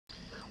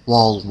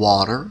While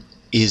water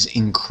is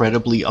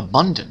incredibly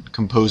abundant,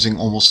 composing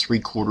almost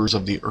 3/4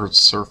 of the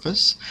Earth's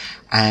surface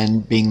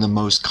and being the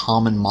most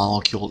common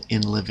molecule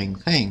in living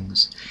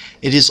things,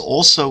 it is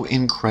also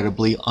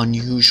incredibly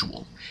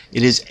unusual.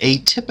 It is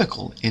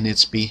atypical in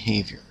its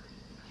behavior.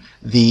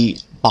 The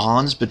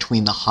bonds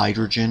between the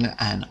hydrogen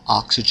and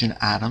oxygen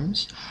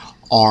atoms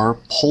are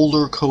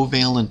polar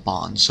covalent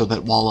bonds, so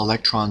that while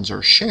electrons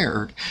are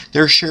shared,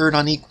 they're shared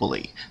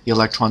unequally. The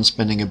electrons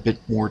spending a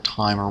bit more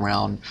time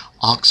around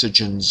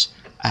oxygen's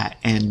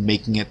and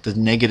making it the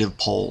negative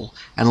pole,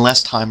 and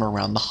less time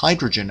around the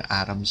hydrogen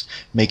atoms,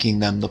 making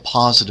them the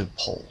positive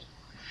pole.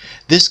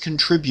 This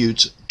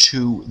contributes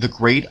to the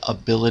great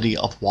ability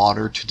of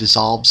water to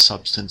dissolve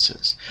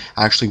substances.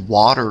 Actually,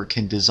 water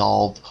can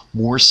dissolve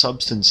more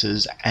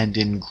substances and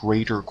in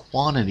greater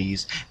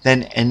quantities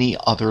than any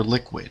other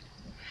liquid.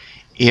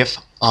 If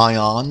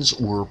ions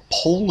or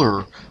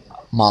polar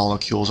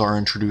molecules are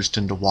introduced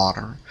into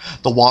water,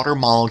 the water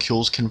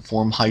molecules can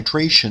form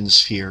hydration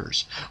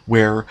spheres,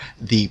 where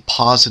the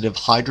positive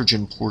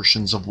hydrogen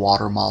portions of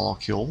water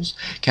molecules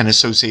can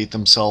associate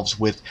themselves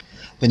with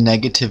the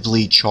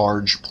negatively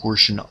charged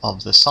portion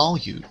of the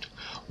solute,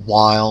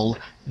 while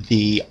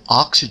the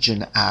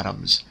oxygen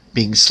atoms,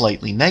 being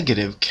slightly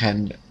negative,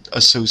 can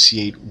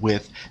associate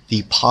with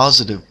the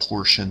positive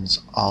portions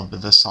of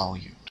the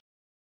solute.